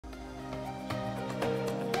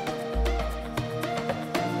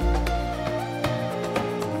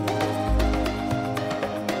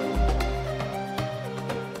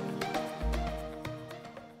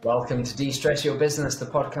Welcome to De-Stress Your Business, the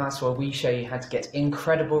podcast where we show you how to get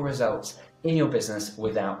incredible results in your business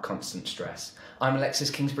without constant stress. I'm Alexis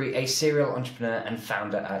Kingsbury, a serial entrepreneur and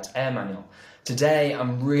founder at AirManual. Today,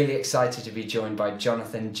 I'm really excited to be joined by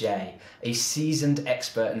Jonathan J., a seasoned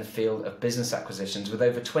expert in the field of business acquisitions with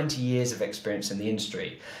over 20 years of experience in the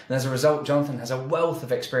industry. And as a result, Jonathan has a wealth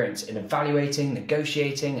of experience in evaluating,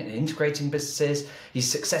 negotiating, and integrating businesses. He's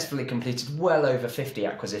successfully completed well over 50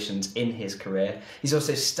 acquisitions in his career. He's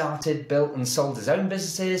also started, built, and sold his own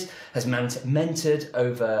businesses, has mentored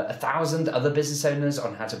over 1,000 other business owners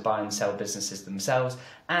on how to buy and sell businesses themselves,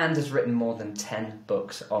 and has written more than 10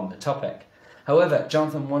 books on the topic. However,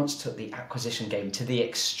 Jonathan once took the acquisition game to the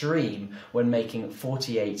extreme when making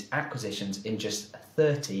 48 acquisitions in just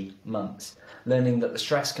 30 months, learning that the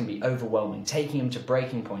stress can be overwhelming, taking him to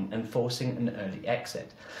breaking point and forcing an early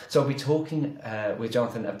exit. So I'll be talking with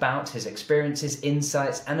Jonathan about his experiences,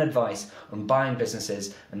 insights and advice on buying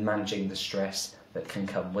businesses and managing the stress that can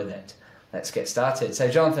come with it. Let's get started. So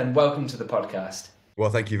Jonathan, welcome to the podcast.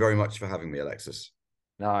 Well, thank you very much for having me, Alexis.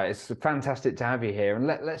 No, it's fantastic to have you here. And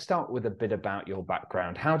let's start with a bit about your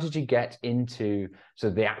background. How did you get into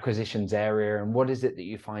sort of the acquisitions area, and what is it that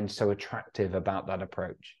you find so attractive about that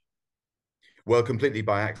approach? Well, completely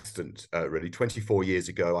by accident, really. 24 years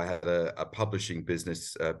ago, I had a publishing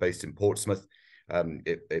business based in Portsmouth.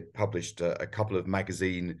 It published a couple of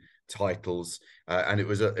magazine titles, and it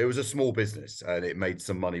was a small business, and it made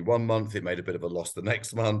some money one month. It made a bit of a loss the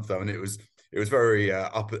next month. I mean, it was very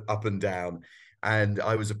up and down. And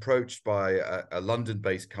I was approached by a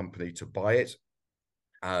London-based company to buy it,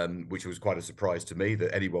 which was quite a surprise to me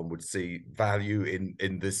that anyone would see value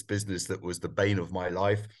in this business that was the bane of my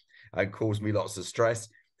life and caused me lots of stress.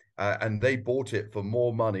 And they bought it for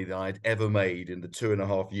more money than I'd ever made in the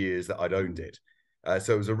 2.5 years that I'd owned it.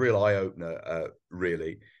 So it was a real eye-opener,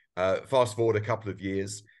 really. Fast forward a couple of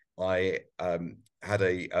years, I had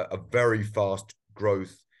a very fast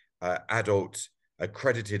growth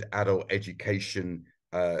accredited adult education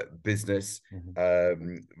business, a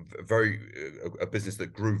business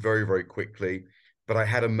that grew very, very quickly. But I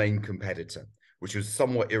had a main competitor, which was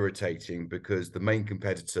somewhat irritating because the main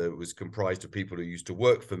competitor was comprised of people who used to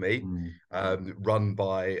work for me, run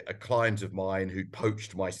by a client of mine who'd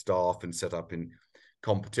poached my staff and set up in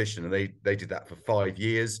competition. And they did that for 5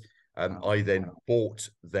 years. I then bought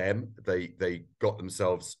them. They got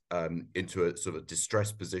themselves into a sort of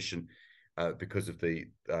distressed position because of the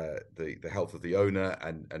health of the owner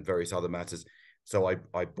and various other matters. So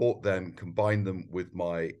I bought them, combined them with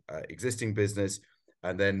my existing business,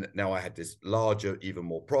 and then now I had this larger, even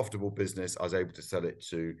more profitable business. I was able to sell it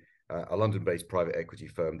to a London-based private equity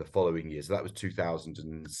firm the following year. So that was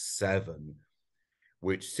 2007,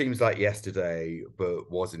 which seems like yesterday, but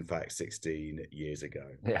was in fact 16 years ago.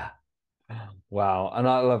 Yeah. Wow. And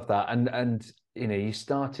I love that. And you know, you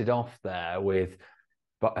started off there with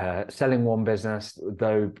selling one business,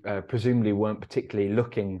 though presumably weren't particularly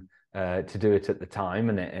looking to do it at the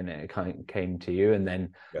time, and it kind of came to you, and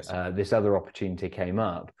then yes, this other opportunity came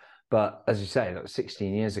up. But as you say, that was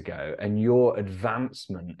 16 years ago, and your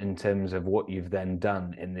advancement in terms of what you've then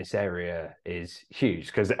done in this area is huge.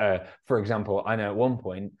 Because, for example, I know at one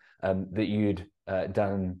point that you'd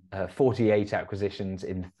done 48 acquisitions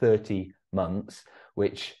in 30 months,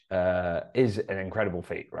 which is an incredible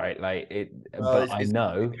feat, right? Like it, but I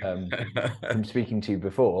know from speaking to you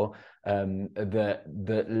before that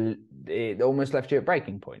it almost left you at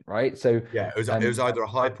breaking point, right? So yeah, it was either a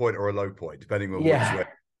high point or a low point, depending on which way you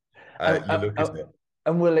look at it.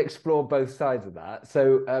 And we'll explore both sides of that.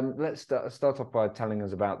 So let's start off by telling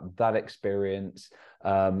us about that experience,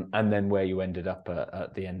 and then where you ended up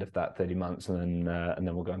at the end of that 30 months, and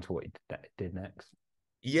then we'll go into what you did next.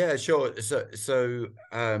 Yeah, sure. So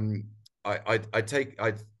I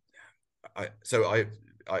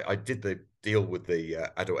did the deal with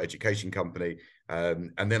the adult education company,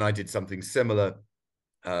 and then I did something similar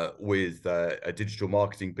with a digital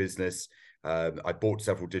marketing business. I bought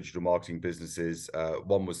several digital marketing businesses.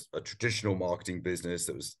 One was a traditional marketing business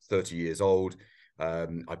that was 30 years old.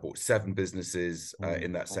 I bought 7 businesses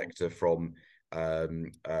in that sector from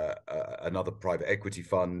another private equity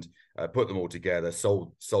fund, put them all together,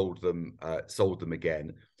 sold them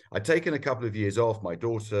again. I'd taken a couple of years off. My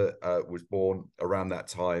daughter was born around that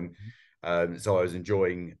time, so I was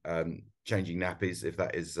enjoying changing nappies, if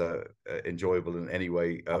that is enjoyable in any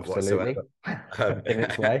way whatsoever. In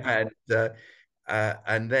its way.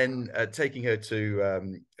 And then taking her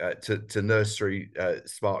to nursery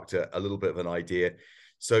sparked a little bit of an idea.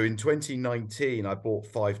 So in 2019, I bought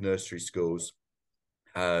 5 nursery schools.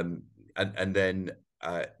 And then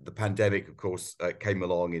the pandemic, of course, came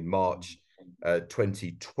along in March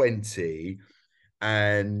 2020,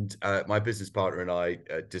 and my business partner and I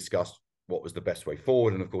discussed what was the best way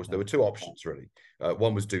forward. And of course, there were two options really.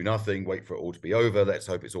 One was do nothing, wait for it all to be over. Let's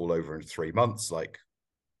hope it's all over in 3 months, like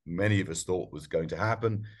many of us thought was going to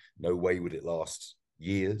happen. No way would it last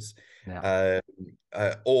years.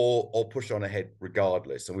 Or push on ahead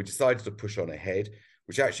regardless. And we decided to push on ahead,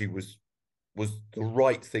 which actually was the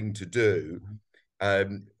right thing to do.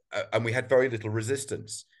 And we had very little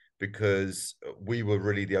resistance because we were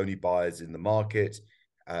really the only buyers in the market,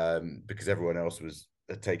 because everyone else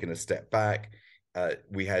had taken a step back.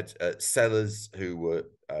 We had sellers who were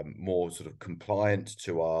more sort of compliant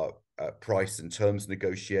to our price and terms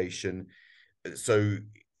negotiation. So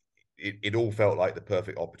it all felt like the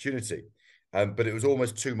perfect opportunity. But it was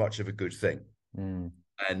almost too much of a good thing.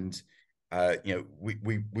 And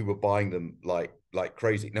we were buying them like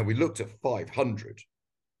crazy. Now we looked at 500.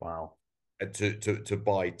 Wow. To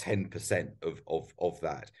buy 10% of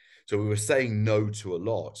that. So we were saying no to a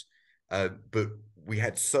lot, but we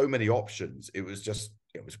had so many options. It was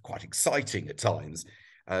quite exciting at times.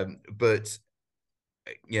 But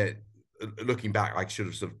looking back, I should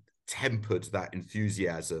have sort of tempered that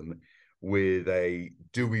enthusiasm with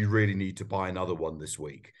do we really need to buy another one this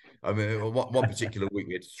week? I mean, one particular week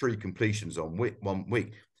we had 3 completions on 1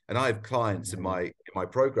 week, and I have clients in my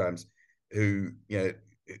programs who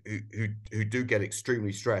who do get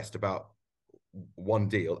extremely stressed about one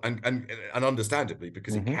deal, and understandably,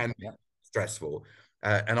 because it can be stressful.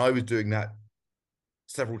 And I was doing that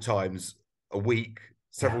several times a week,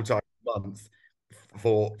 several times a month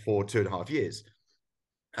for 2.5 years.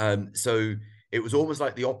 So it was almost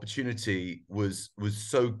like the opportunity was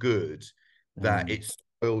so good that it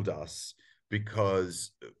spoiled us,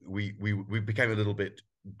 because we became a little bit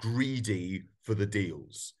greedy for the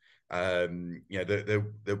deals. They're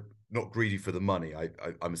not greedy for the money. I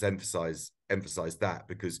must emphasize that,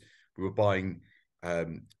 because we were buying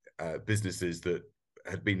businesses that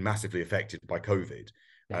had been massively affected by COVID.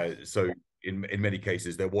 So in many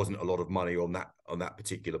cases there wasn't a lot of money on that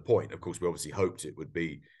particular point. Of course, we obviously hoped it would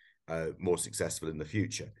be more successful in the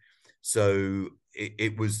future. So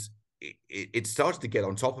it started to get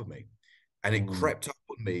on top of me, and it crept up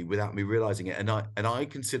on me without me realizing it. And I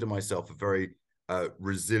consider myself a very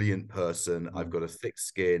resilient person. I've got a thick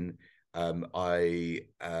skin.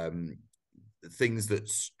 Things that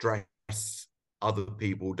stress other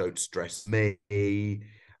people don't stress me.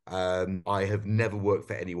 I have never worked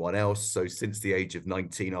for anyone else. So since the age of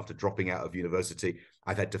 19, after dropping out of university,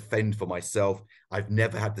 I've had to fend for myself. I've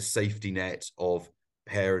never had the safety net of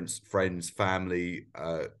parents, friends, family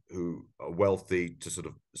who are wealthy to sort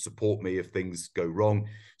of support me if things go wrong.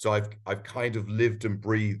 So I've kind of lived and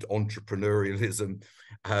breathed entrepreneurialism,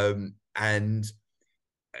 and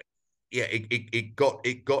it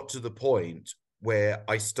got to the point where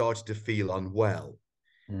I started to feel unwell.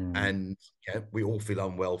 And we all feel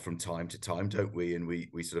unwell from time to time, don't we? And we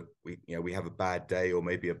have a bad day, or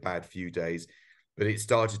maybe a bad few days. But it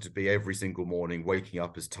started to be every single morning, waking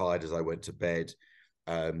up as tired as I went to bed.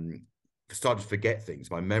 Started to forget things.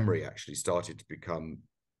 My memory actually started to become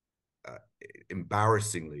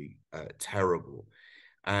embarrassingly terrible.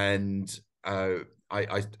 And I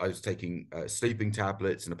was taking sleeping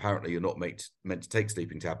tablets, and apparently you're not meant to take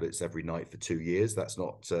sleeping tablets every night for 2 years. That's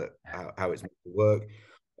not how it's meant to work.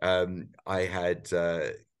 I had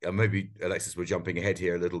maybe, Alexis, we're jumping ahead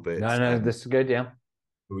here a little bit. No, this is good. Yeah,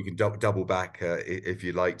 we can double back if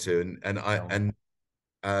you'd like to.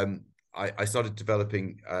 I started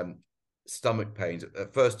developing stomach pains.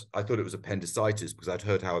 At first, I thought it was appendicitis, because I'd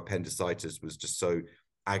heard how appendicitis was just so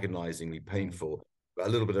agonizingly painful. But a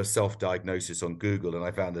little bit of self-diagnosis on Google, and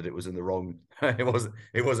I found that it was in the wrong. It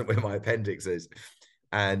wasn't where my appendix is,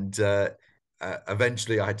 and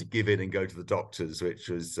eventually I had to give in and go to the doctors, which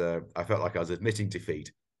was I felt like I was admitting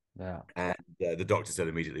defeat. And the doctor said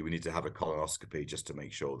immediately, we need to have a colonoscopy just to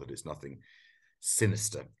make sure that it's nothing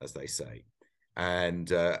sinister, as they say. And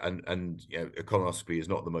a colonoscopy is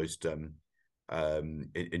not the most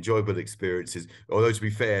enjoyable experiences. Although, to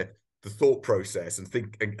be fair, the thought process and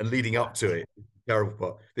leading up to it, terrible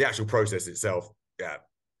part. The actual process itself,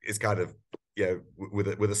 is kind of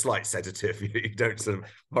with a slight sedative. You don't sort of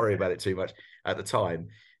worry about it too much at the time.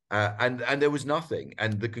 And there was nothing,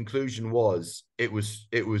 and the conclusion was it was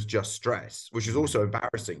just stress, which is also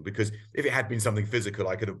embarrassing, because if it had been something physical,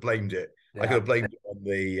 I could have blamed it. I could have blamed it on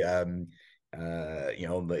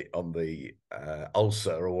the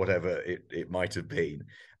ulcer or whatever it might have been.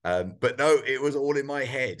 But no, it was all in my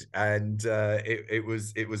head, and it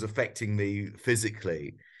was affecting me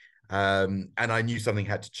physically. And I knew something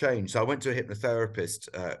had to change. So I went to a hypnotherapist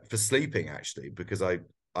for sleeping, actually, because I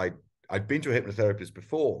I'd been to a hypnotherapist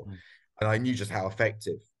before, and I knew just how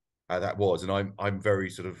effective that was. And I'm very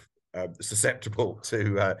sort of susceptible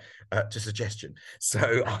to suggestion.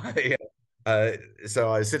 So so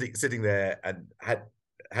I was sitting there and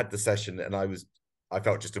had the session, and I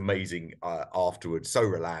felt just amazing afterwards, so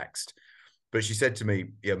relaxed. But she said to me,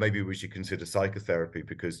 yeah, maybe we should consider psychotherapy,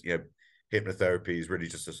 because hypnotherapy is really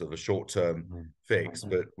just a sort of a short-term fix,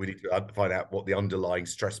 but we need to find out what the underlying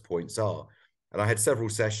stress points are. And I had several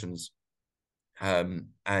sessions,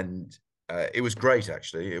 and it was great,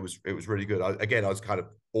 actually. It was really good. I was kind of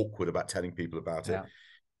awkward about telling people about it,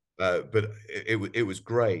 but it was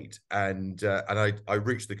great. And I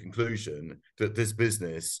reached the conclusion that this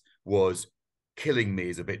business was killing me,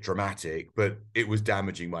 is a bit dramatic, but it was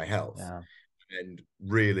damaging my health. Yeah. And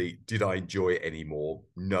really, did I enjoy it anymore?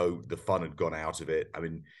 No, the fun had gone out of it. I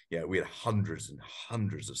mean, we had hundreds and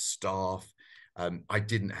hundreds of staff. I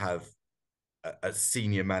didn't have a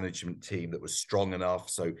senior management team that was strong enough,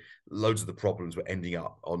 so loads of the problems were ending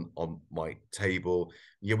up on my table.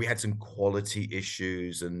 We had some quality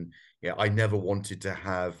issues, and I never wanted to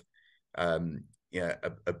have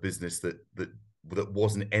a business that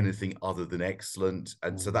wasn't anything other than excellent.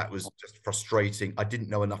 And so that was just frustrating. I didn't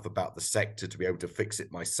know enough about the sector to be able to fix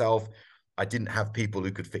it myself. I didn't have people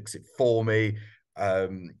who could fix it for me.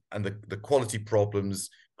 And the quality problems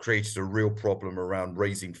created a real problem around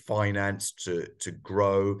raising finance to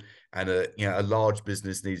grow. And a large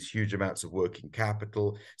business needs huge amounts of working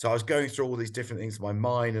capital. So I was going through all these different things in my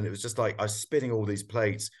mind, and it was just like I was spinning all these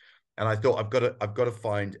plates. And I thought, I've got to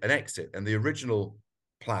find an exit. And the original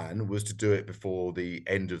plan was to do it before the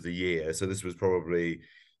end of the year. So this was probably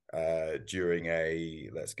during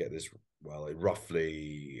let's get this,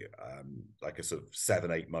 roughly like a sort of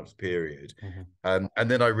 7-8 month period. And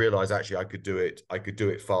then I realized actually I could do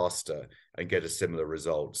it faster and get a similar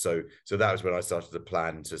result. So that was when I started to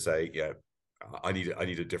plan to say, I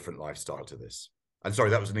need a different lifestyle to this. And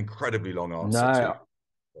sorry, that was an incredibly long answer to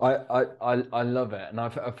I love it, and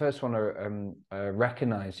I first want to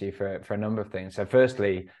recognize you for a number of things. So,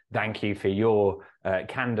 firstly, thank you for your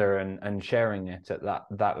candor and sharing it at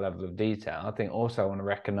that level of detail. I think also I want to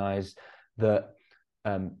recognize that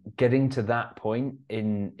getting to that point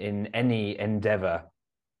in any endeavor,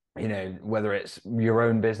 whether it's your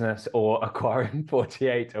own business or acquiring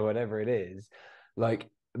 48 or whatever it is, like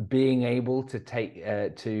being able to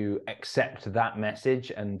to accept that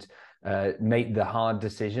message and make the hard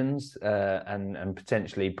decisions and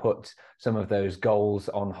potentially put some of those goals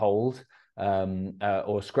on hold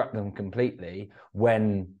or scrap them completely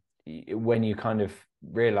when you kind of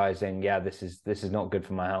realizing, this is not good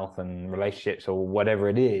for my health and relationships or whatever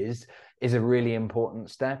it is a really important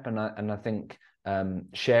step. And I think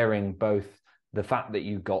sharing both the fact that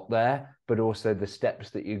you got there, but also the steps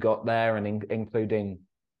that you got there, and including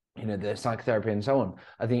the psychotherapy and so on,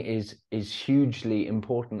 I think is hugely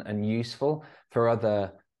important and useful for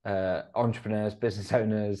other entrepreneurs, business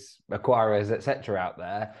owners, acquirers, etc. out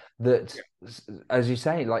there, that, as you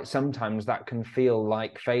say, like sometimes that can feel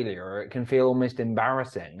like failure, or it can feel almost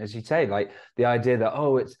embarrassing, as you say, like the idea that,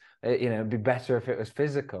 it'd be better if it was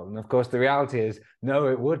physical. And of course the reality is, no,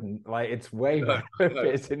 it wouldn't. Like, it's way better if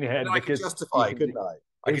it's in your head. I could justify it, couldn't I?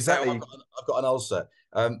 I could say, I've got an ulcer.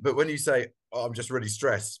 But when you say, I'm just really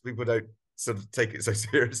stressed, people don't sort of take it so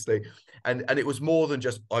seriously. And it was more than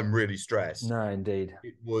just, I'm really stressed. No, indeed.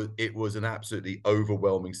 It was an absolutely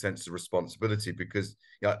overwhelming sense of responsibility, because,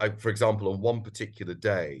 for example, on one particular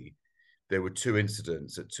day, there were 2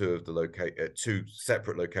 incidents at two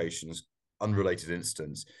separate locations, unrelated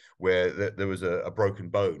incidents, where there was a broken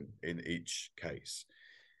bone in each case.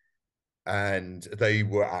 And they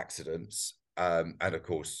were accidents. And of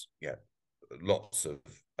course, lots of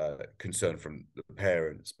concern from the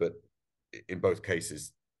parents, but in both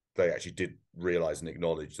cases they actually did realize and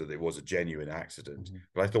acknowledge that it was a genuine accident.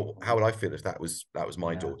 But I thought, how would I feel if that was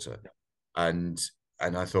my daughter? And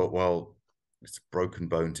I thought, well, it's a broken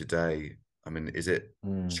bone today. I mean, is it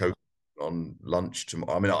choking on lunch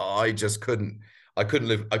tomorrow? I mean, I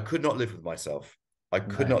could not live with myself. I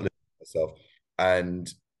could not live with myself.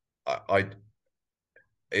 And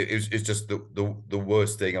it's just the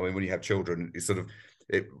worst thing. I mean, when you have children, it's sort of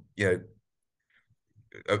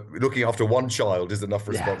looking after one child is enough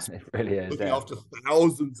responsibility. It really is. Looking after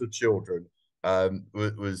thousands of children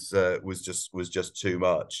was just too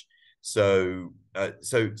much. So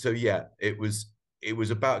it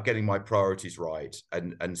was about getting my priorities right,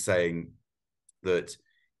 and saying that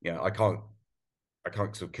I can't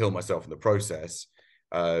sort of kill myself in the process.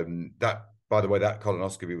 That, by the way, that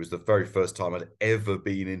colonoscopy was the very first time I'd ever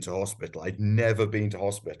been into hospital. I'd never been to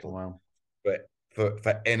hospital. Wow. But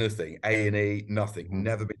for anything, A&E, nothing,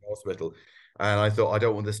 never been to hospital. And I thought, I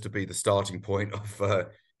don't want this to be the starting point of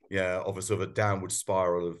of a sort of a downward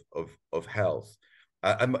spiral of health.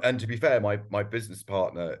 And to be fair, my business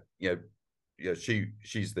partner,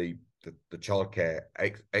 she's the childcare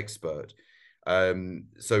expert.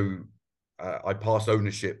 So I passed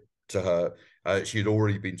ownership to her. She had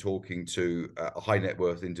already been talking to a high net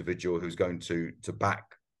worth individual who's going to back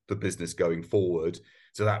the business going forward.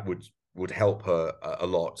 So that would help her a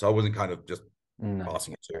lot. So I wasn't kind of just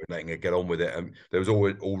passing it to her and letting her get on with it. And there was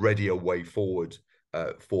already a way forward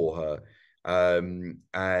for her.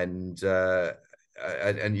 And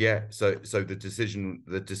yeah, so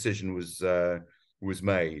the decision was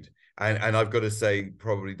made. And I've got to say,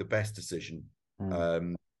 probably the best decision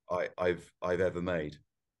I've ever made.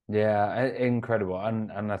 Yeah, incredible.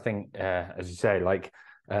 And I think, as you say, like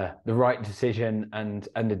the right decision and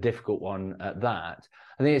a difficult one at that.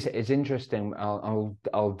 I think it's interesting.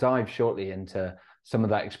 I'll dive shortly into some of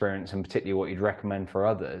that experience and particularly what you'd recommend for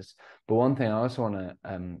others. But one thing I also want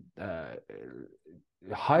to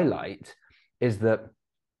highlight is that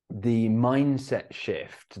the mindset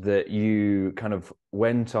shift that you kind of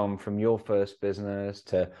went on from your first business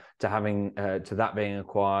to having to that being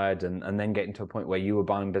acquired and then getting to a point where you were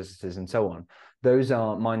buying businesses and so on, those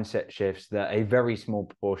are mindset shifts that a very small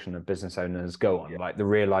proportion of business owners go on. Like the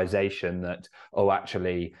realization that, oh,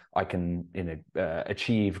 actually I can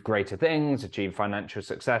achieve greater things, achieve financial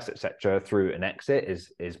success, etc., through an exit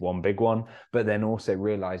is one big one. But then also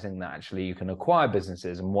realizing that actually you can acquire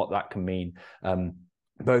businesses and what that can mean,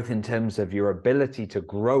 both in terms of your ability to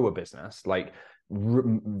grow a business, like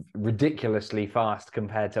ridiculously fast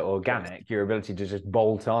compared to organic, your ability to just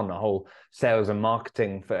bolt on a whole sales and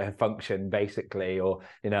marketing function basically, or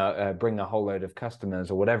bring a whole load of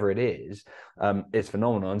customers or whatever it is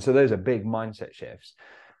phenomenal. And so those are big mindset shifts.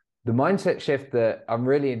 The mindset shift that I'm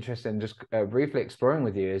really interested in just briefly exploring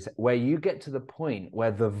with you is where you get to the point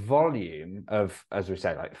where the volume of, as we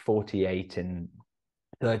say, like 48 in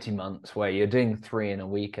 30 months, where you're doing 3 in a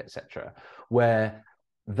week, etc., where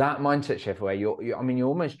that mindset shift where you're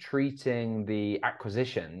almost treating the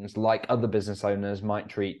acquisitions like other business owners might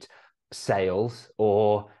treat sales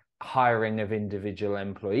or hiring of individual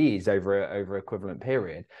employees over equivalent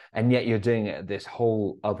period, and yet you're doing it at this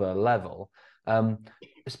whole other level.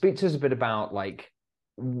 Speak to us a bit about like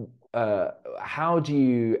how do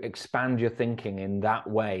you expand your thinking in that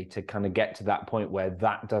way to kind of get to that point where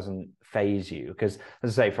that doesn't phase you? Because,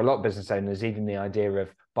 as I say, for a lot of business owners, even the idea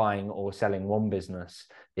of buying or selling one business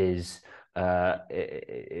is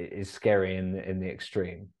scary in the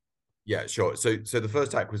extreme. Yeah, sure. So the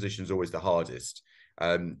first acquisition is always the hardest.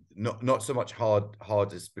 Not so much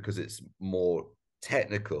hardest because it's more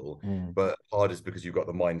technical, but hardest because you've got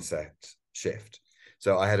the mindset shift.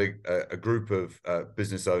 So I had a group of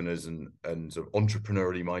business owners and sort of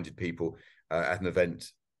entrepreneurially minded people at an event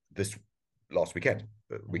this last weekend,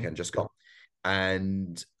 weekend just gone,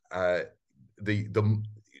 and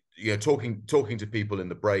talking to people in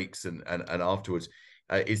the breaks and afterwards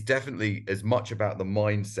is definitely as much about the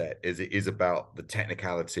mindset as it is about the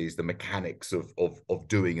technicalities, the mechanics of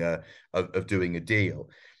doing a deal.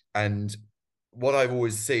 And what I've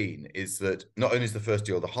always seen is that not only is the first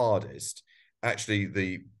deal the hardest, actually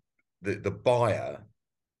the buyer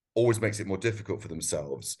always makes it more difficult for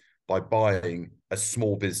themselves by buying a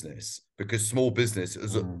small business, because small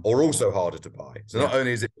businesses are also harder to buy. So not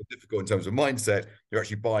only is it more difficult in terms of mindset, you're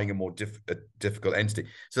actually buying a more difficult entity.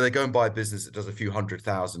 So they go and buy a business that does a few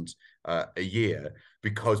 $100,000 a year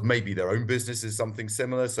because maybe their own business is something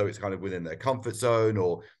similar, so it's kind of within their comfort zone,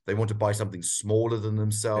 or they want to buy something smaller than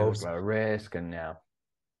themselves. There's a risk, and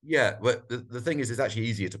yeah, but the thing is, it's actually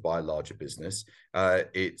easier to buy a larger business.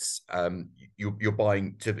 It's you're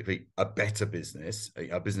buying typically a better business,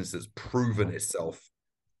 a business that's proven itself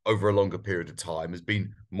over a longer period of time, has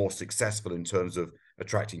been more successful in terms of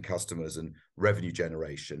attracting customers and revenue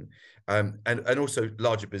generation. And also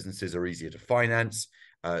larger businesses are easier to finance.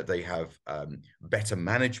 They have better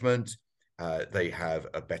management. They have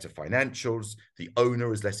better financials. The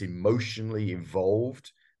owner is less emotionally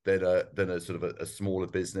involved than a sort of a smaller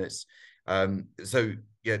business. So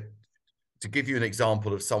yeah, to give you an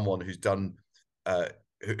example of someone who's done,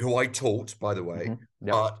 who I taught, by the way,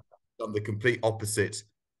 but done the complete opposite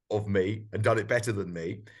of me and done it better than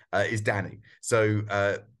me, is Danny. So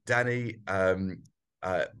Danny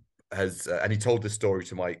has, and he told this story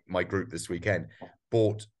to my group this weekend,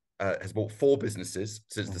 has bought 4 businesses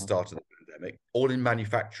since the start of the pandemic, all in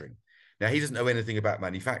manufacturing. Now, he doesn't know anything about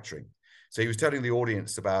manufacturing. So he was telling the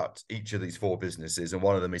audience about each of these 4 businesses, and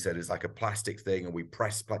one of them he said is like a plastic thing, and we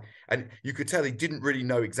press and you could tell he didn't really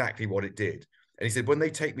know exactly what it did. And he said, when they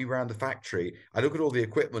take me around the factory, I look at all the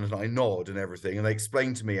equipment and I nod and everything, and they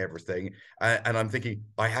explain to me everything. And I'm thinking,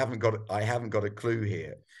 I haven't got a clue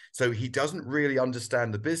here. So he doesn't really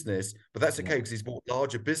understand the business, but that's okay because he's bought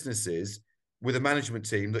larger businesses with a management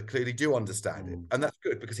team that clearly do understand it. And that's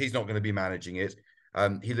good because he's not going to be managing it.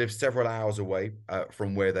 He lives several hours away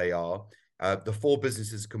from where they are. The 4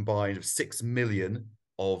 businesses combined of 6 million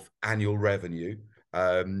of annual revenue.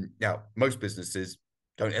 Now, most businesses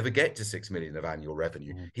don't ever get to 6 million of annual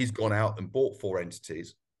revenue. He's gone out and bought 4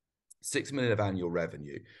 entities, 6 million of annual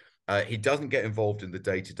revenue. He doesn't get involved in the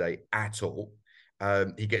day-to-day at all.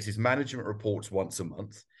 He gets his management reports once a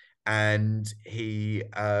month, and he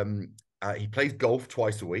plays golf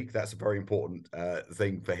twice a week. That's a very important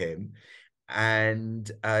thing for him.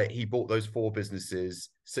 And he bought those 4 businesses,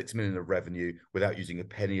 6 million of revenue, without using a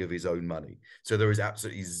penny of his own money. So there is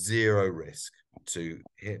absolutely zero risk to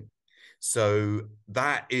him. So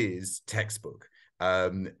that is textbook.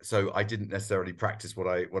 So I didn't necessarily practice what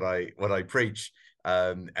I preach,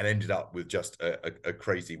 and ended up with just a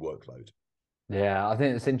crazy workload. Yeah, I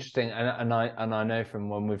think it's interesting, and I know from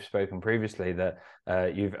when we've spoken previously that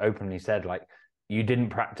you've openly said, like, you didn't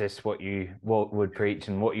practice what would preach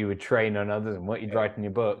and what you would train on others and what you'd write in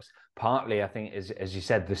your books. Partly, I think, is, as you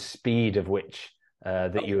said, the speed of which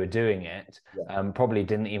that you were doing it probably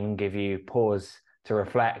didn't even give you pause to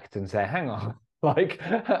reflect and say, hang on, like,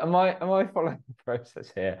 am I following the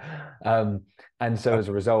process here? And so as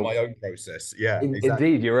a result, my own process, exactly.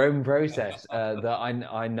 Indeed, your own process that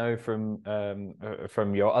I know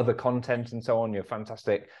from your other content and so on, your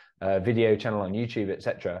fantastic video channel on YouTube,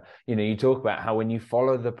 etc. You know, you talk about how when you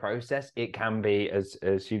follow the process, it can be, as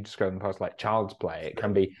you've described in the past, like child's play.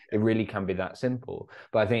 It really can be that simple.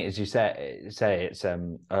 But I think, as you say it's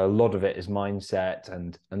a lot of it is mindset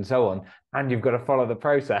and so on, and you've got to follow the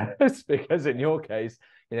process because in your case,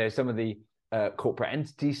 you know, some of the corporate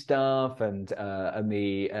entity stuff and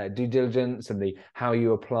the due diligence and the how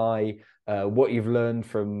you apply what you've learned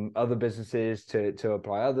from other businesses to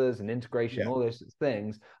apply others and integration, all those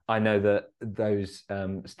things. I know that those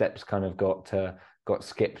steps kind of got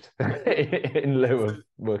skipped in lieu of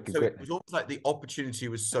working. So it was almost like the opportunity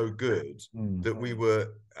was so good that we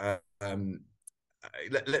were.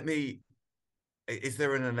 Let me. Is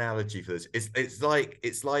there an analogy for this? It's like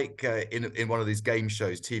in one of these game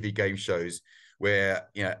shows, TV game shows, where,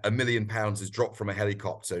 you know, £1 million is dropped from a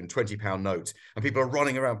helicopter and £20 notes, and people are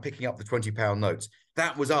running around picking up the £20 notes.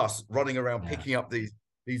 That was us running around picking up these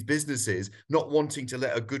businesses, not wanting to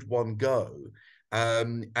let a good one go.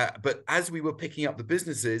 But as we were picking up the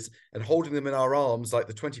businesses and holding them in our arms like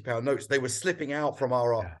the £20 notes, they were slipping out from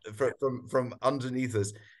our from underneath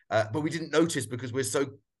us. But we didn't notice because we're so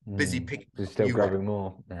busy picking. Still grabbing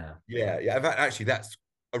more. Yeah. In fact, actually, that's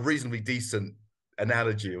a reasonably decent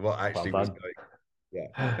analogy of what actually was going.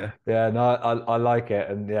 No, I like it,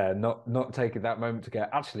 and not taking that moment to go,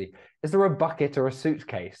 actually, is there a bucket or a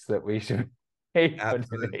suitcase that we should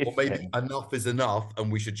absolutely, or maybe enough is enough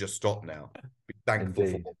and we should just stop now, be thankful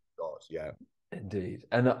for what we've got. Indeed.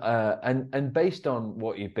 And based on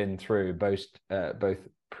what you've been through, both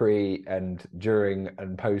pre and during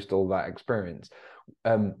and post all that experience,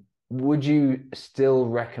 would you still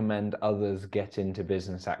recommend others get into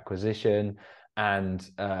business acquisition, and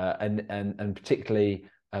particularly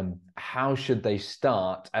how should they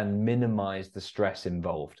start and minimize the stress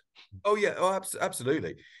involved?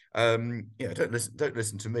 Absolutely. Don't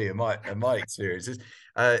listen to me and my experiences.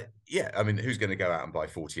 I mean, who's going to go out and buy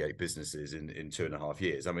 48 businesses in 2.5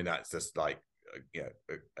 years? I mean, that's just like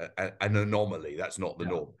an anomaly. That's not the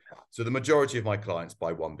norm. So the majority of my clients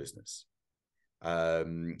buy one business.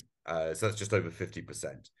 So that's just over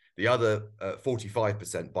 50%. The other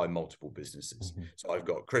 45% buy multiple businesses. So I've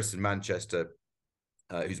got Chris in Manchester,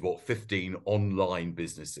 who's bought 15 online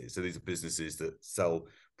businesses. So these are businesses that sell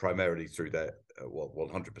primarily through their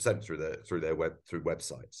 100% through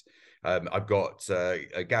websites. I've got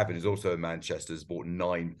Gavin, who's also in Manchester, has bought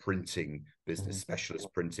 9 printing business, specialist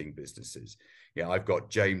printing businesses. I've got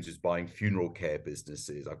James, who's buying funeral care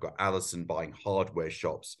businesses. I've got Alison buying hardware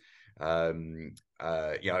shops. I've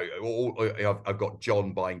got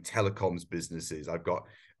John buying telecoms businesses. I've got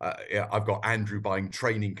Andrew buying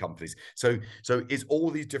training companies. So it's all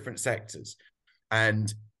these different sectors,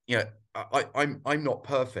 and I'm not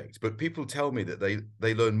perfect, but people tell me that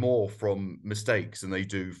they learn more from mistakes than they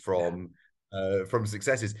do from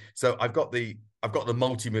successes. So I've got the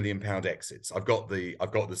multi-million-pound exits. I've got the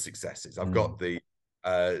successes. I've got the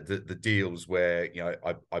deals where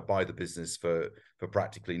I buy the business for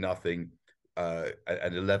practically nothing,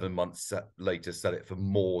 and 11 months later sell it for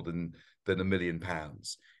more than £1 million.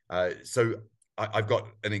 So I've got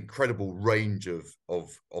an incredible range of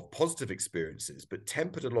positive experiences, but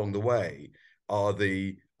tempered along the way are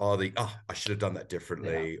the I should have done that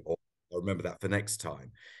differently, or I'll remember that for next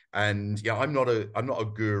time. And yeah, I'm not a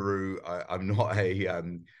guru. I'm not a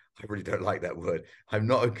I really don't like that word. I'm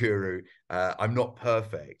not a guru. I'm not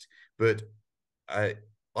perfect, but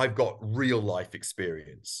I've got real life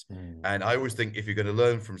experience. And I always think if you're going to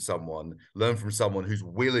learn from someone who's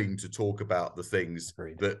willing to talk about the things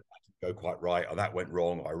that go quite right, or that went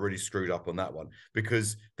wrong, or I really screwed up on that one,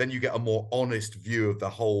 because then you get a more honest view of the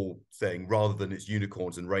whole thing, rather than it's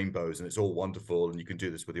unicorns and rainbows and it's all wonderful and you can do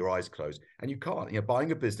this with your eyes closed. And you can't. You know,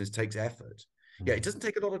 buying a business takes effort. Yeah, it doesn't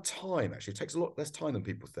take a lot of time. Actually, it takes a lot less time than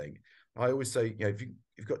people think. I always say, you know, if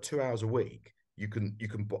you've got 2 hours a week, you can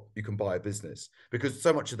buy a business, because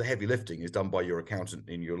so much of the heavy lifting is done by your accountant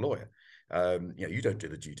and your lawyer. You know, you don't do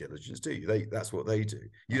the due diligence, do you? That's what they do.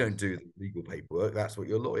 You don't do the legal paperwork. That's what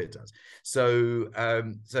your lawyer does. So,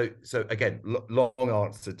 so again, long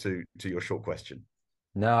answer to your short question.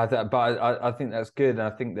 No, I think that's good. And I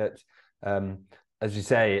think that, as you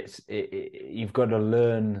say, you've got to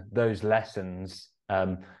learn those lessons,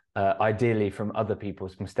 ideally from other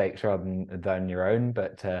people's mistakes rather than your own,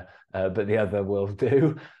 but the other will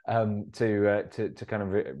do, to kind of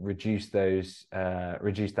reduce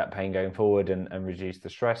that pain going forward, and reduce the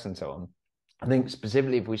stress and so on. I think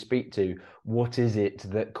specifically if we speak to what is it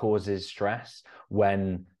that causes stress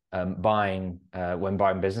when buying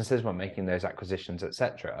businesses, when making those acquisitions,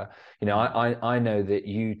 etc. You know, I know that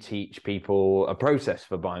you teach people a process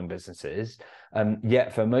for buying businesses,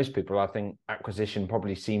 yet for most people, I think acquisition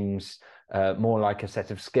probably seems more like a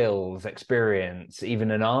set of skills, experience,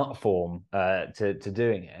 even an art form to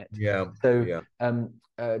doing it. Yeah. So, yeah.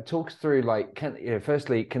 Talk us through, like,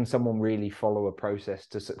 firstly, can someone really follow a process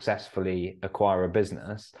to successfully acquire a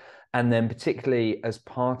business? And then particularly as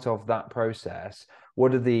part of that process,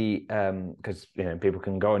 what are the, because, you know, people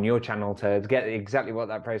can go on your channel to get exactly what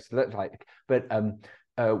that process looks like, but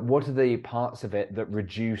what are the parts of it that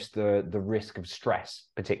reduce the risk of stress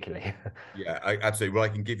particularly? Yeah, absolutely. Well, I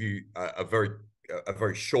can give you a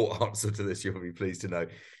very short answer to this, you'll be pleased to know,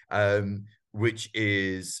 which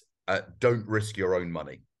is don't risk your own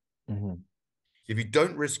money. Mm-hmm. If you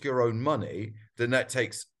don't risk your own money, then that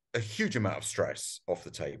takes a huge amount of stress off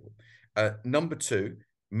the table. Number two,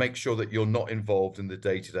 make sure that you're not involved in the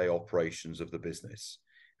day-to-day operations of the business.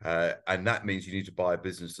 And that means you need to buy a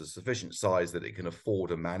business of sufficient size that it can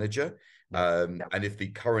afford a manager. And if the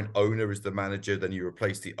current owner is the manager, then you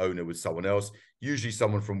replace the owner with someone else, usually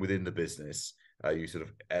someone from within the business. You sort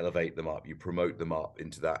of elevate them up, you promote them up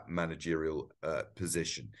into that managerial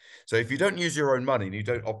position. So if you don't use your own money and you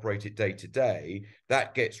don't operate it day to day,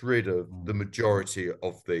 that gets rid of the majority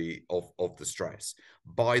of the stress.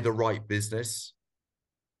 Buy the right business.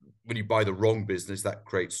 When you buy the wrong business, that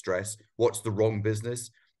creates stress. What's the wrong business?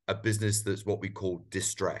 A business that's what we call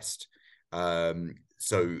distressed.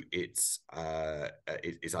 So it's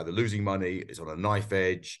either losing money, it's on a knife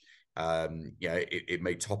edge. It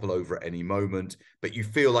may topple over at any moment, but you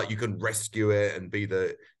feel like you can rescue it and be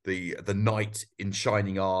the knight in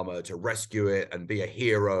shining armor to rescue it and be a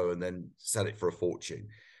hero and then sell it for a fortune.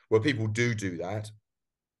 Well, people do that.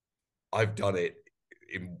 I've done it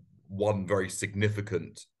in one very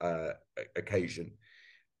significant occasion,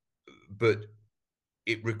 but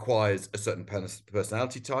it requires a certain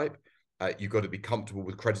personality type. You've got to be comfortable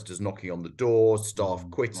with creditors knocking on the door, staff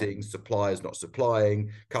quitting, suppliers not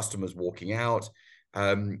supplying, customers walking out.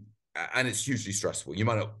 And it's hugely stressful. You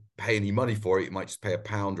might not pay any money for it. You might just pay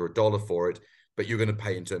 £1 or $1 for it, but you're going to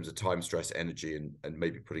pay in terms of time, stress, energy, and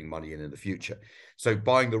maybe putting money in the future. So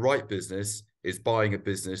buying the right business is buying a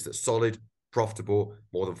business that's solid, profitable,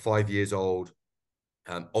 more than 5 years old,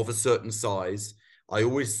 of a certain size. I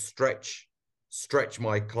always stretch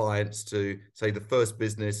my clients to say the first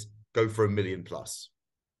business, go for $1 million plus.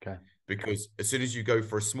 Okay. Because as soon as you go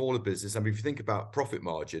for a smaller business, I mean, if you think about profit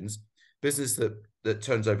margins, business that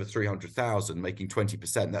turns over 300,000, making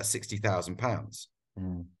 20%, that's £60,000.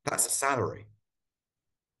 That's a salary.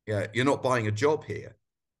 Yeah, you're not buying a job here.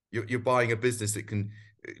 You're buying a business that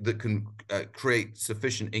can create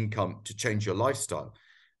sufficient income to change your lifestyle.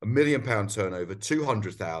 £1 million turnover,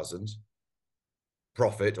 200,000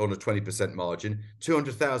 profit on a 20% margin,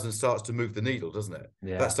 200,000 starts to move the needle, doesn't it?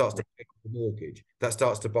 Yeah. That starts to pay the mortgage. That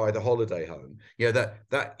starts to buy the holiday home. Yeah,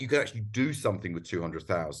 that you can actually do something with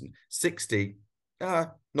 200,000. 60,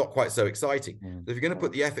 not quite so exciting. So if you're going to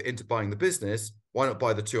put the effort into buying the business, why not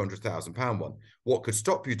buy the £200,000 one? What could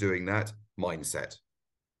stop you doing that? Mindset.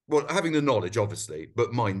 Well, having the knowledge, obviously,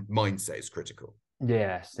 but mindset is critical.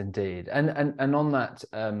 Yes, indeed. And on that,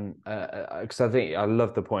 because I think I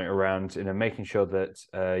love the point around, making sure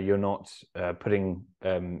that you're not putting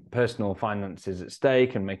personal finances at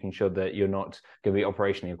stake, and making sure that you're not going to be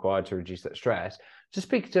operationally required to reduce that stress. Just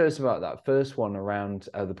speak to us about that first one around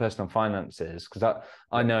the personal finances, because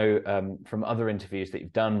I know from other interviews that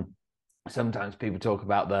you've done, sometimes people talk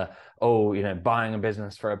about buying a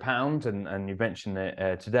business for £1, and you mentioned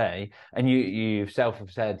it today, and you yourself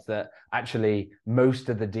have said that actually most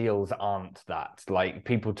of the deals aren't that. Like,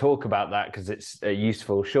 people talk about that because it's a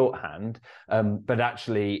useful shorthand, but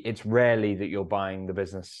actually it's rarely that you're buying the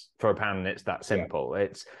business for £1 and it's that simple.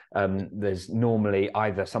 It's there's normally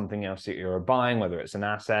either something else that you're buying, whether it's an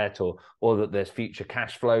asset or that there's future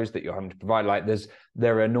cash flows that you're having to provide. Like,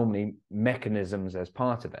 there are normally mechanisms as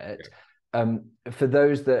part of it. For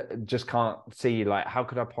those that just can't see, like, how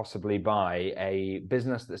could I possibly buy a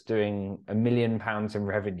business that's doing £1 million in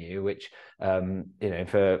revenue, which,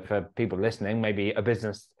 for people listening, maybe a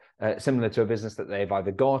business similar to a business that they've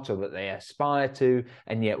either got or that they aspire to,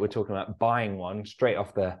 and yet we're talking about buying one straight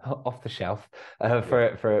off the shelf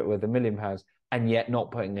for with £1 million, and yet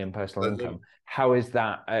not putting in personal income. How is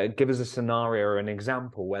that? Give us a scenario or an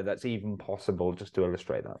example where that's even possible, just to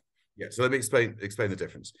illustrate that. Yeah, so let me explain the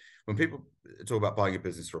difference. When people talk about buying a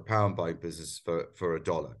business for £1, buying a business for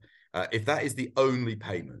 $1, if that is the only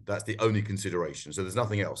payment, that's the only consideration, so there's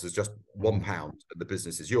nothing else, there's just £1 and the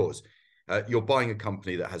business is yours, you're buying a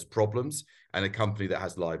company that has problems and a company that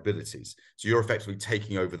has liabilities. So you're effectively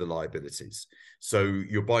taking over the liabilities. So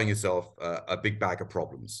you're buying yourself a big bag of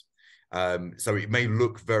problems. So it may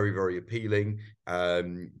look very, very appealing,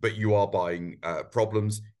 but you are buying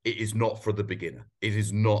problems. It is not for the beginner. It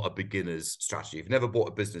is not a beginner's strategy. If you've never bought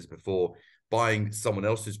a business before, buying someone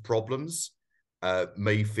else's problems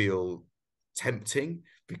may feel tempting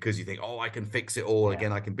because you think, oh, I can fix it all.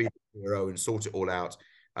 Again, I can be the hero and sort it all out.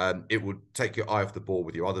 It would take your eye off the ball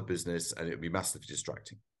with your other business, and it would be massively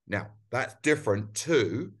distracting. Now, that's different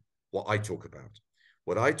to what I talk about.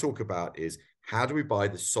 What I talk about is, how do we buy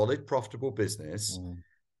the solid, profitable business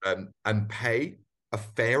and pay a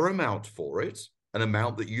fair amount for it, an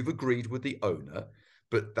amount that you've agreed with the owner,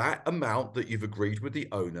 but that amount that you've agreed with the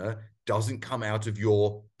owner doesn't come out of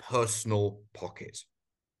your personal pocket.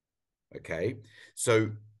 Okay,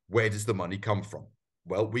 so where does the money come from?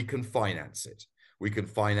 Well, we can finance it. We can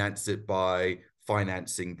finance it by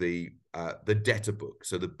financing the debtor book,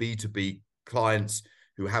 so the B2B clients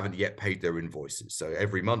who haven't yet paid their invoices. So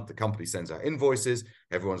every month the company sends out invoices,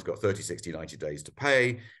 everyone's got 30, 60, 90 days to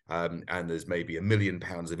pay, and there's maybe £1 million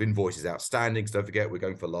of invoices outstanding. So don't forget, we're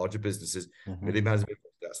going for larger businesses, £1 million of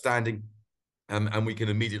invoices outstanding, and we can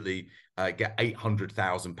immediately get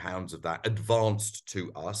 £800,000 of that advanced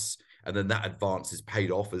to us, and then that advance is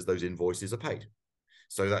paid off as those invoices are paid.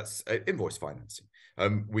 So that's invoice financing.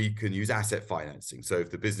 We can use asset financing. So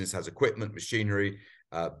if the business has equipment, machinery,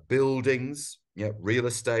 buildings, real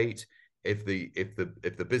estate, if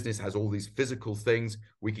the business has all these physical things,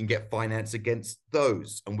 we can get finance against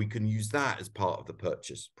those, and we can use that as part of the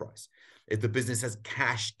purchase price. If the business has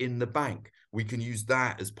cash in the bank, we can use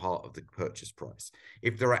that as part of the purchase price.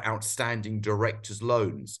 If there are outstanding directors'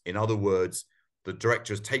 loans, in other words, the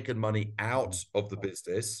director has taken money out of the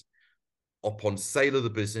business. Upon sale of the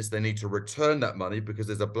business, they need to return that money because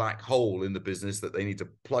there's a black hole in the business that they need to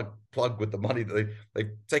plug with the money that they've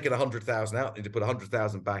taken 100,000 out, need to put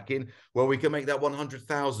 100,000 back in. Well, we can make that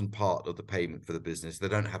 100,000 part of the payment for the business. They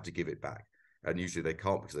don't have to give it back, and usually they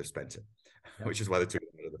can't because they've spent it, which is why they took it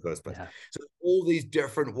in the first place. So all these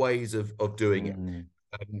different ways of doing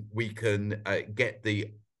it. We can get the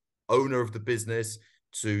owner of the business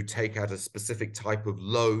to take out a specific type of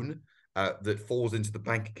loan that falls into the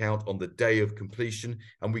bank account on the day of completion,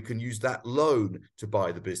 and we can use that loan to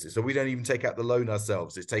buy the business. So we don't even take out the loan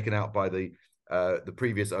ourselves. It's taken out by the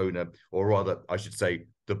previous owner, or rather, I should say,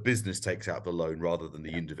 the business takes out the loan rather than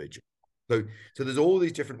the individual. So there's all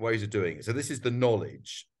these different ways of doing it. So this is the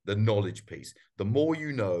knowledge piece. The more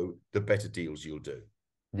you know, the better deals you'll do.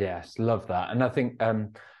 Yes, love that. And I think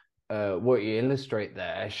what you illustrate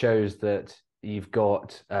there shows that you've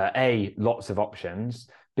got lots of options.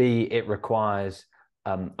 B, it requires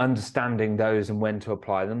understanding those and when to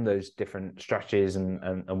apply them, those different strategies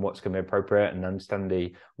and what's going to be appropriate, and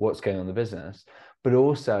understanding what's going on in the business. But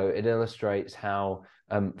also it illustrates how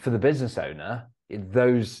for the business owner,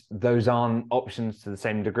 those aren't options to the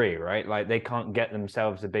same degree, right? Like, they can't get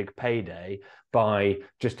themselves a big payday by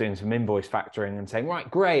just doing some invoice factoring and saying, right,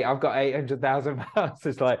 great, I've got £800,000.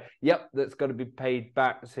 It's like, yep, that's got to be paid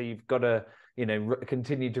back. So you've got to,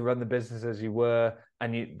 continue to run the business as you were,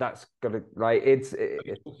 and that's got to, like, it's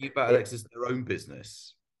talking about Alexis, their own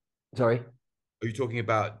business. Sorry. Are you talking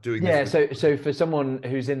about doing Yeah, this with... so for someone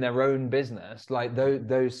who's in their own business, like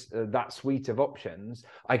those that suite of options,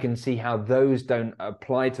 I can see how those don't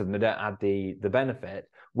apply to them. They don't add the benefit.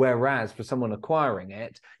 Whereas for someone acquiring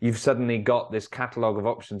it, you've suddenly got this catalog of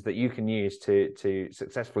options that you can use to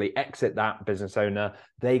successfully exit that business owner.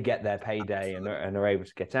 They get their payday and are able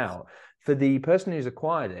to get out. For the person who's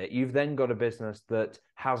acquired it, you've then got a business that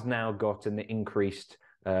has now got an increased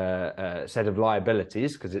set of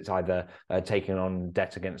liabilities, because it's either taking on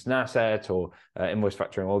debt against an asset or invoice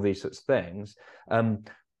factoring, all these sorts of things.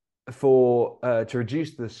 To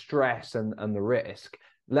reduce the stress and the risk,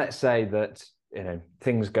 let's say that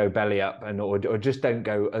things go belly up or just don't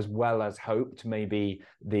go as well as hoped. Maybe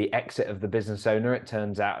the exit of the business owner, it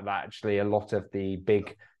turns out that actually a lot of the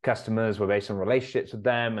big customers were based on relationships with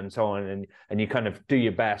them and so on, and you kind of do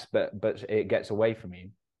your best, but it gets away from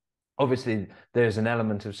you. Obviously, there's an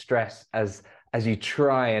element of stress as you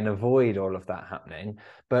try and avoid all of that happening.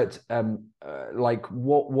 But like,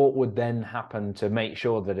 what would then happen to make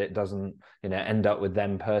sure that it doesn't, end up with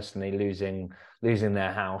them personally losing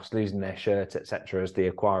their house, losing their shirt, etc., as the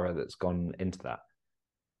acquirer that's gone into that?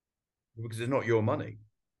 Because it's not your money.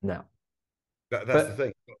 No. That's the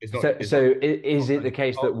thing. It's not. Is it the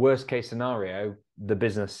case that worst case scenario, the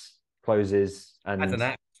business closes and... As an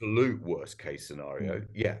absolute worst case scenario,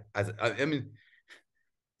 yeah. I mean,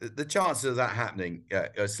 the chances of that happening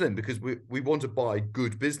are slim, because we want to buy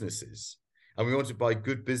good businesses, and we want to buy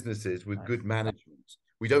good businesses with good management.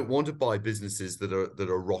 We don't want to buy businesses that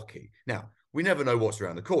are rocky. Now, we never know what's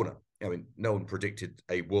around the corner. I mean, no one predicted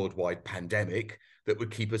a worldwide pandemic that would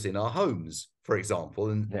keep us in our homes, for example,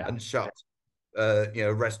 and shut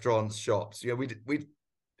restaurants, shops. We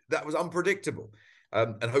that was unpredictable,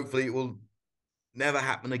 and hopefully it will never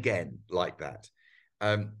happen again like that.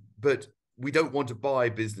 But we don't want to buy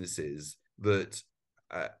businesses that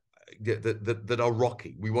are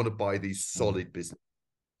rocky. We want to buy these solid businesses,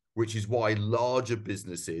 which is why larger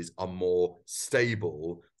businesses are more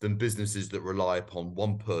stable than businesses that rely upon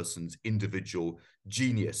one person's individual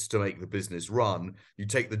genius to make the business run. You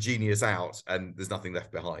take the genius out and there's nothing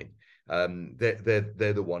left behind.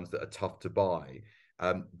 They're the ones that are tough to buy.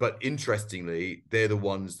 But interestingly, they're the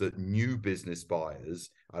ones that new business buyers,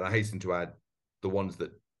 and I hasten to add, the ones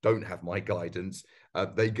that don't have my guidance,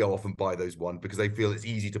 they go off and buy those ones because they feel it's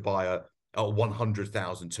easy to buy a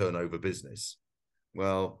 100,000 turnover business.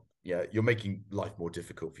 Well, yeah, you're making life more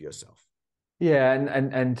difficult for yourself. Yeah,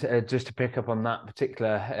 and just to pick up on that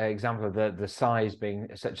particular example of the size being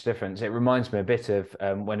such a difference, it reminds me a bit of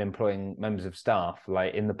when employing members of staff.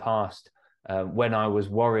 Like in the past, when I was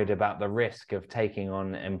worried about the risk of taking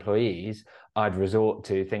on employees, I'd resort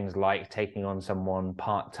to things like taking on someone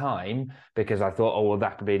part-time, because I thought, oh, well,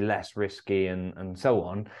 that could be less risky and so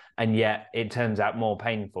on. And yet it turns out more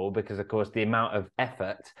painful, because, of course, the amount of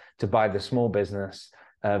effort to buy the small business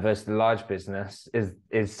versus the large business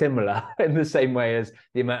is similar in the same way as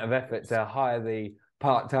the amount of effort to hire the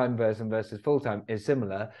part-time person versus full-time is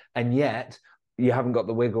similar. And yet you haven't got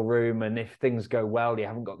the wiggle room, and if things go well, you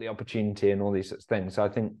haven't got the opportunity and all these sorts of things. So I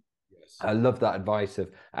think I love that advice of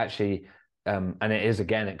actually, and it is,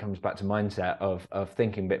 again, it comes back to mindset of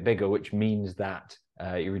thinking a bit bigger, which means that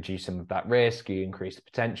you reduce some of that risk, you increase the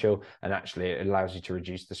potential, and actually it allows you to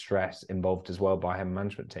reduce the stress involved as well by having a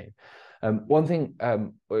management team. One thing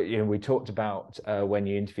we talked about when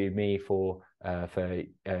you interviewed me for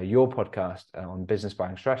your podcast on business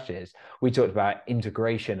buying strategies, we talked about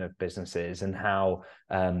integration of businesses and how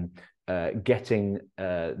getting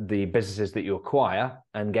the businesses that you acquire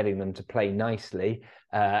and getting them to play nicely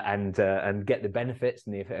and get the benefits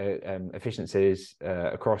and the efficiencies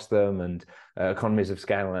across them and economies of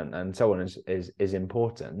scale and so on is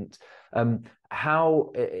important.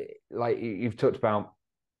 How, like you've talked about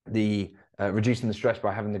the reducing the stress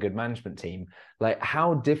by having the good management team, like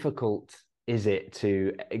how difficult is it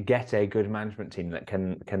to get a good management team that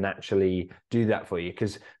can actually do that for you?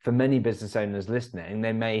 Because for many business owners listening,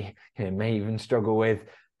 they may even struggle with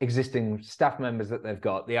existing staff members that they've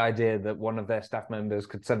got. The idea that one of their staff members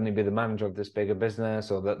could suddenly be the manager of this bigger business,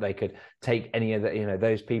 or that they could take any of the,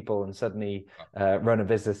 those people and suddenly run a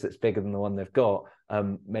business that's bigger than the one they've got,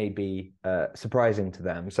 may be surprising to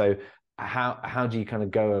them. So how do you kind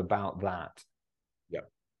of go about that? Yeah,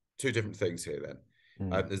 two different things here then.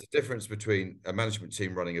 There's a difference between a management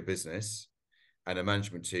team running a business and a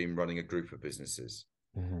management team running a group of businesses.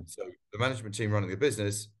 So the management team running the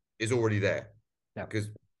business is already there, because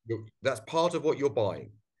that's part of what you're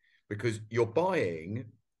buying, because you're buying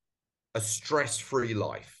a stress-free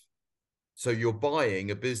life. So you're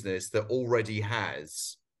buying a business that already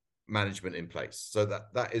has management in place. So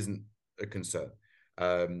that isn't a concern.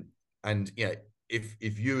 And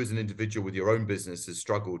if you as an individual with your own business has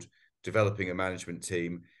struggled developing a management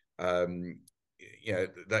team, that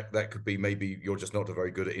could be maybe you're just not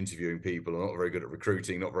very good at interviewing people, or not very good at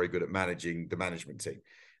recruiting, not very good at managing the management team.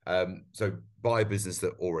 So buy a business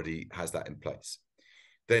that already has that in place.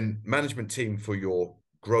 Then management team for your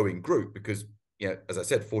growing group, because as I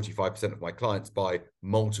said, 45% of my clients buy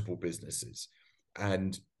multiple businesses,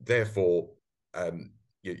 and therefore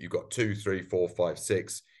you've got 2, 3, 4, 5,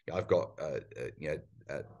 6. I've got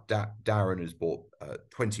Darren has bought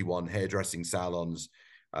 21 hairdressing salons.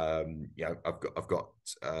 I've got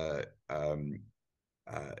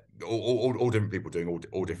all different people doing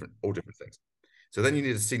all different things. So then you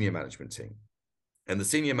need a senior management team, and the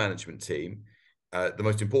senior management team, the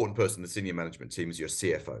most important person in the senior management team is your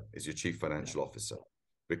CFO, is your chief financial officer,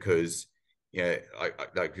 because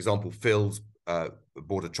like example, Phil's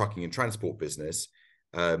bought a trucking and transport business.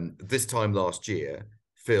 This time last year,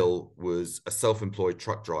 Phil was a self-employed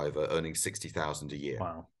truck driver earning $60,000 a year.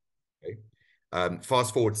 Wow. Okay.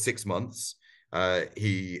 Fast forward 6 months,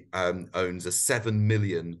 he owns a 7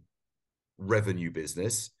 million revenue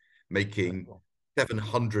business, making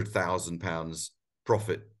 £700,000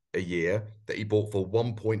 profit a year, that he bought for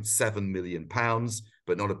 £1.7 million,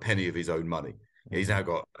 but not a penny of his own money. He's now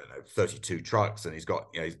got 32 trucks, and he's got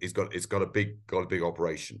a big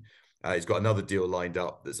operation. He's got another deal lined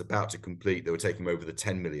up that's about to complete. They were taking him over the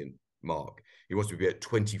 10 million mark. He wants to be at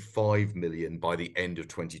 25 million by the end of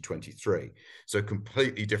 2023. So a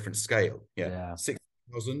completely different scale.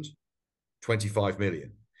 6,000, 25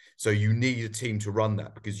 million. So you need a team to run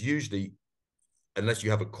that, because usually, unless you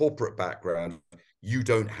have a corporate background, you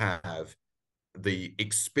don't have the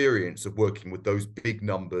experience of working with those big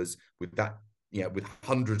numbers, with that, with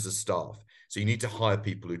hundreds of staff. So you need to hire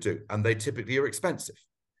people who do, and they typically are expensive.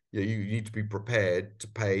 You need to be prepared to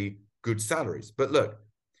pay good salaries. But look,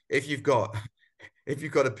 if you've got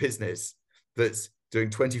a business that's doing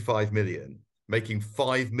 25 million, making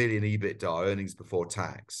 5 million EBITDA, earnings before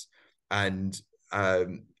tax, and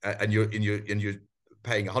you're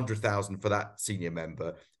paying 100,000 for that senior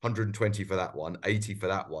member, 120 for that one, 80 for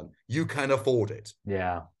that one, you can afford it.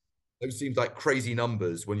 Yeah. Those seems like crazy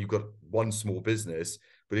numbers when you've got one small business,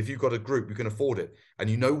 but if you've got a group, you can afford it. And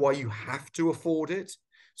you know why you have to afford it?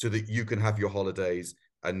 So that you can have your holidays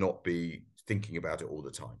and not be thinking about it all the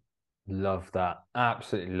time. Love that.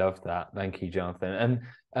 Absolutely love that. Thank you, Jonathan.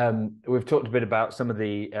 And we've talked a bit about some of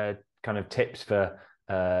the kind of tips for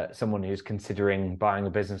someone who's considering buying a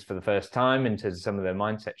business for the first time, in terms of some of their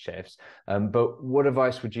mindset shifts. But what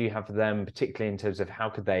advice would you have for them, particularly in terms of how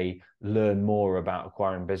could they learn more about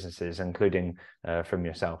acquiring businesses, including from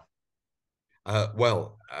yourself? I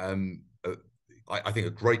think a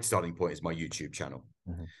great starting point is my YouTube channel.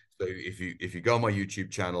 Mm-hmm. So if you go on my YouTube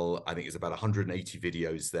channel, I think there's about 180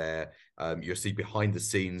 videos there. You'll see behind the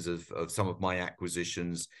scenes of some of my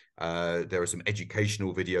acquisitions. There are some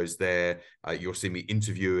educational videos there. You'll see me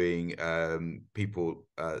interviewing people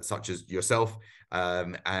such as yourself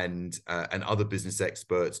and other business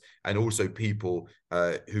experts, and also people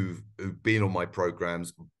who've been on my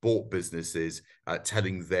programs, bought businesses,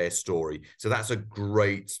 telling their story. So that's a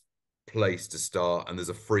great place to start, and there's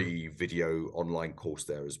a free video online course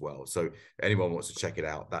there as well. So anyone wants to check it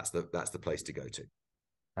out, that's the place to go to.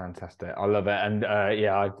 Fantastic. I love it. And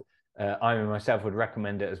I myself would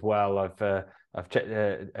recommend it as well. I've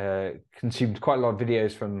consumed quite a lot of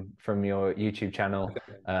videos from your YouTube channel,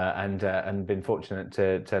 and been fortunate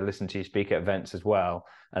to listen to you speak at events as well.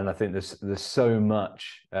 And I think there's so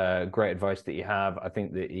much great advice that you have. I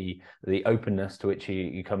think that the openness to which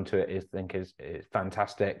you come to it is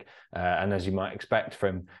fantastic. And as you might expect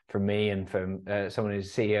from me and from someone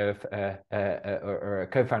who's CEO or a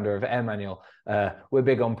co-founder of AirManual, we're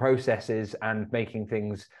big on processes and making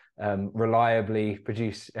things reliably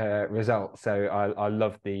produce results. So I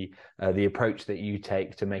love the approach that you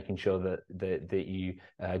take to making sure that you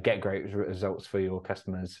get great results for your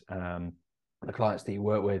customers, the clients that you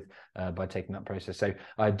work with, by taking that process. So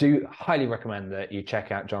I do highly recommend that you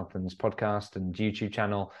check out Jonathan's podcast and YouTube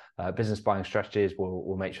channel, Business Buying Strategies.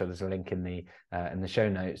 We'll make sure there's a link in the show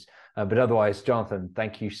notes. But otherwise, Jonathan,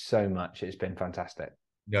 thank you so much. It's been fantastic.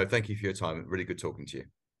 No, thank you for your time. Really good talking to you.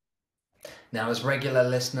 Now, as regular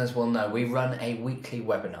listeners will know, we run a weekly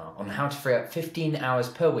webinar on how to free up 15 hours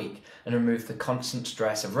per week and remove the constant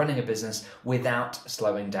stress of running a business without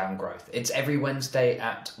slowing down growth. It's every Wednesday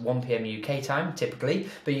at 1 p.m. UK time, typically,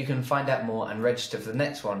 but you can find out more and register for the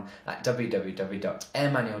next one at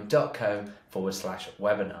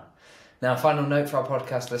www.airmanual.co/webinar. Now, final note for our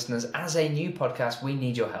podcast listeners, as a new podcast, we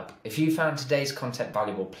need your help. If you found today's content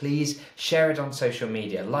valuable, please share it on social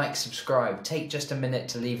media, like, subscribe, take just a minute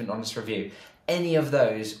to leave an honest review. Any of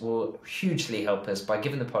those will hugely help us by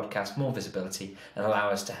giving the podcast more visibility and allow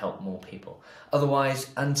us to help more people. Otherwise,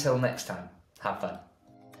 until next time, have fun.